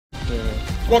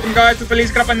Welcome guys to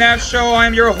Feliz Crapanat Show. I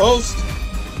am your host,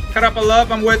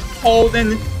 Love. I'm with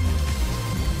Holden.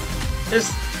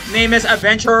 His name is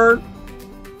Adventurer.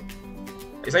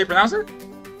 Is that how you pronounce it?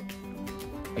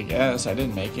 I guess. I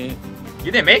didn't make it.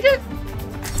 You didn't make it?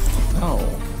 No.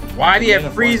 Why did it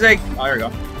freeze like... Oh, there we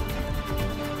go.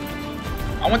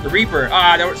 I want the Reaper.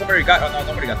 Ah, somebody got... Oh, no,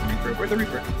 nobody got the Reaper. Where's the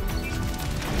Reaper?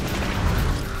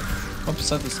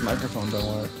 Upset this microphone don't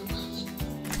work.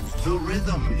 The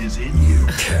rhythm is in you.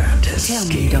 Tell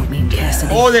me you don't mean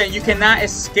Cassidy. Holden, you cannot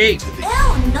escape.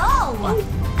 Oh no!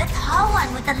 The tall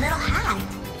one with the little hat.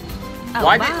 Oh,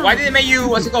 Why did it make you...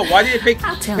 What's it called? Why did it pick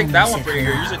that one for your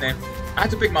hello. username? I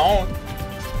had to pick my own.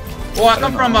 Well, I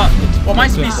come from well,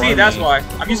 mine's PC, that's why.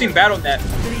 I'm using BattleNet.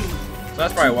 So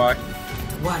that's probably why.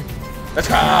 Let's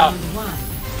go!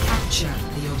 Capture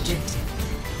the objective.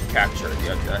 Capture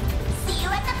the objective. See you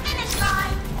at the finish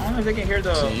line. I don't know if they can hear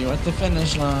the... See you at the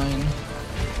finish line.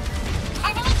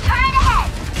 Enemy turret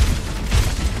ahead.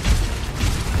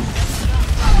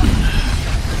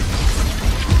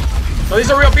 So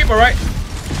these are real people, right?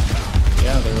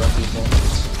 Yeah, they're real people.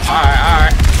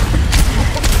 Alright.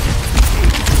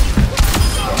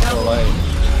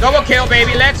 Double kill,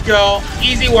 baby. Let's go.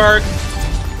 Easy work.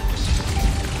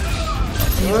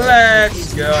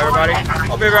 Let's go, everybody.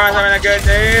 Hope everyone's having a good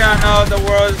day. I know the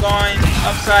world is going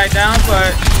upside down,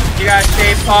 but you gotta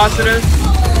stay positive.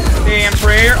 Stay in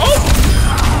prayer. Oh!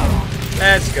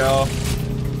 Let's go.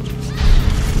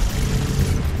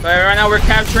 But right now we're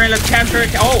capturing. Let's capture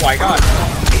it. Oh my god.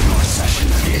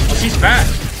 Oh, she's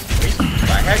fast. What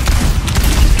the heck?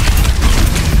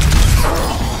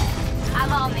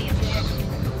 I'm on the objective.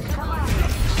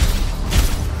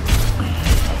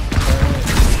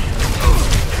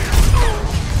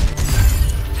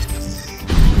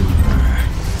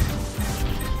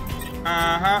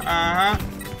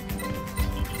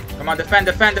 Come on, defend.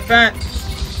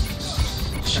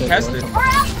 Contested. We're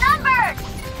outnumbered.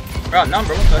 We're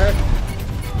outnumbered, what the heck?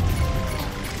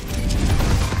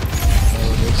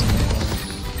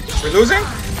 We're losing?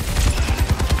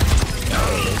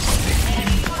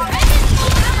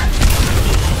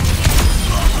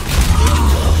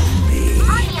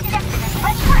 On the objective is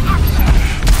ready for action.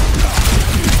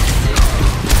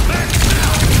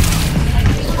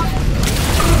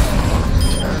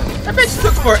 That bitch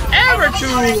took forever to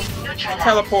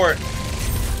teleport.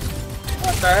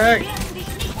 What the heck?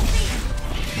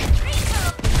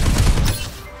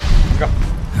 Let's go.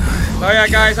 So yeah,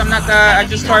 guys, I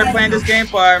just started playing this game,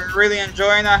 but I'm really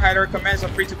enjoying it. I highly recommend. It's a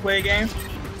free-to-play game.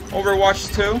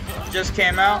 Overwatch 2 just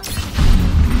came out.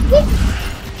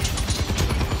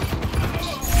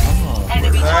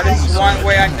 This is one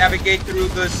way I navigate through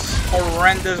this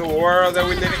horrendous world that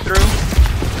we're living through.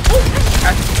 I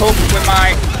have to cope with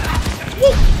my...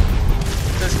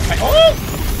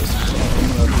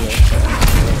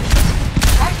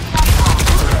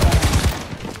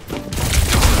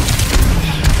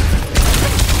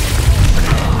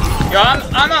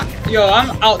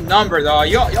 I'm outnumbered, dog.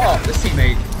 Yo, this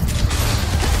teammate.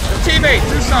 The teammate,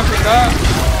 do something, dog.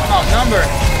 I'm outnumbered.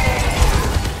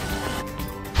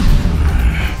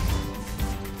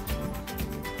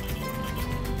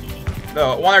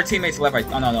 No, one of our teammates left.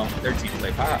 Oh no, their team's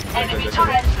left. Ah,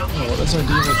 Oh, what is our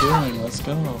diva doing? Let's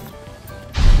go.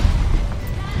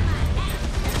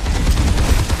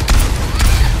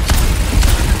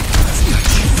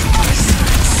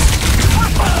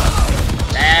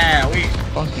 Nah, we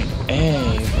fucking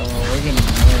A, bro. We're gonna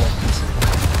know.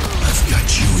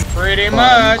 Pretty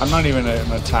much. I'm not even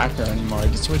an attacker anymore. I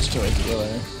just switched to a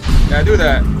healer. Yeah, do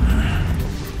that.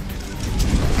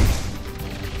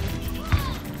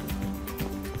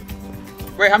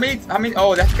 Wait, how many?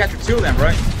 Oh, that's capture 2 of them,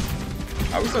 right?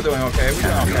 Oh, we're still doing okay. We're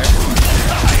doing okay.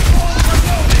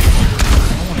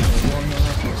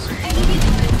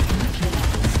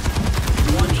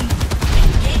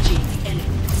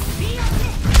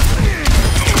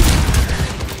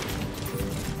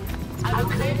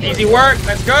 Easy work.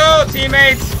 Let's go,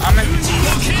 teammates. What?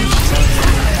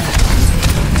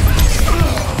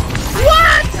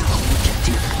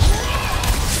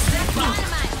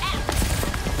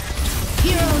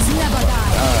 Heroes never die.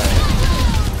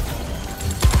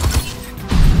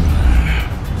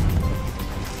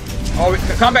 Oh,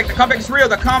 the comeback is real.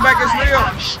 The comeback is real.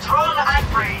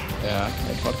 Yeah,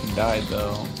 I fucking died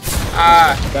though.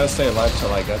 Ah. I gotta stay alive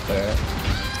till I get there.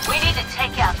 We need to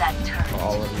take out that turret.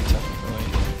 All of you technically.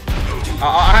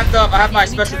 I have my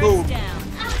special move.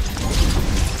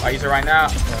 I use it right now.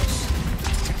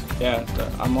 Yeah,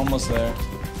 I'm almost there.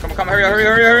 Come, hurry.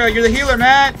 You're the healer,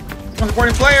 man. Most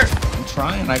important player. I'm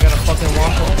trying. I gotta fucking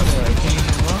walk over there. I can't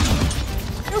even run.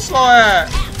 You're slow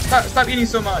at. Stop eating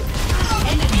so much.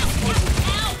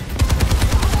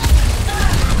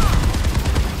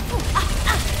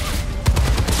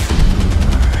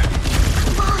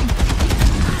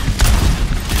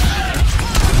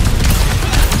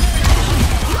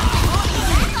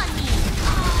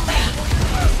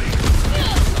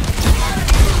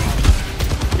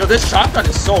 Yo, this shotgun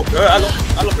is so good. I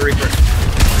love the Reaper.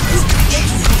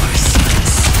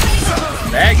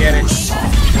 Back at it.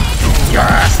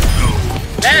 Yes!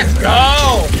 Let's go!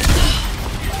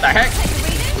 What the heck?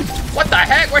 What the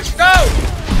heck? Where'd you go?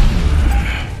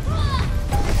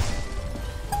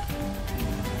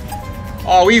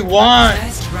 Oh, we won!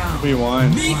 We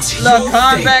won. The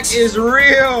comeback is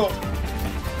real!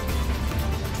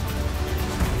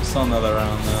 Still another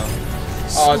round though.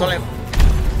 Oh, it's only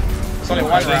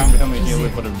one I think round. how many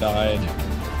healers would have died.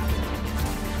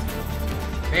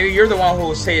 Maybe you're the one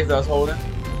who saved us, Holden.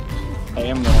 I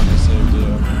am the one who saved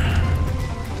you.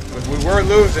 Because we were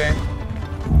losing.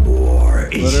 War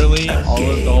is Literally, all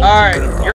of the whole Alright.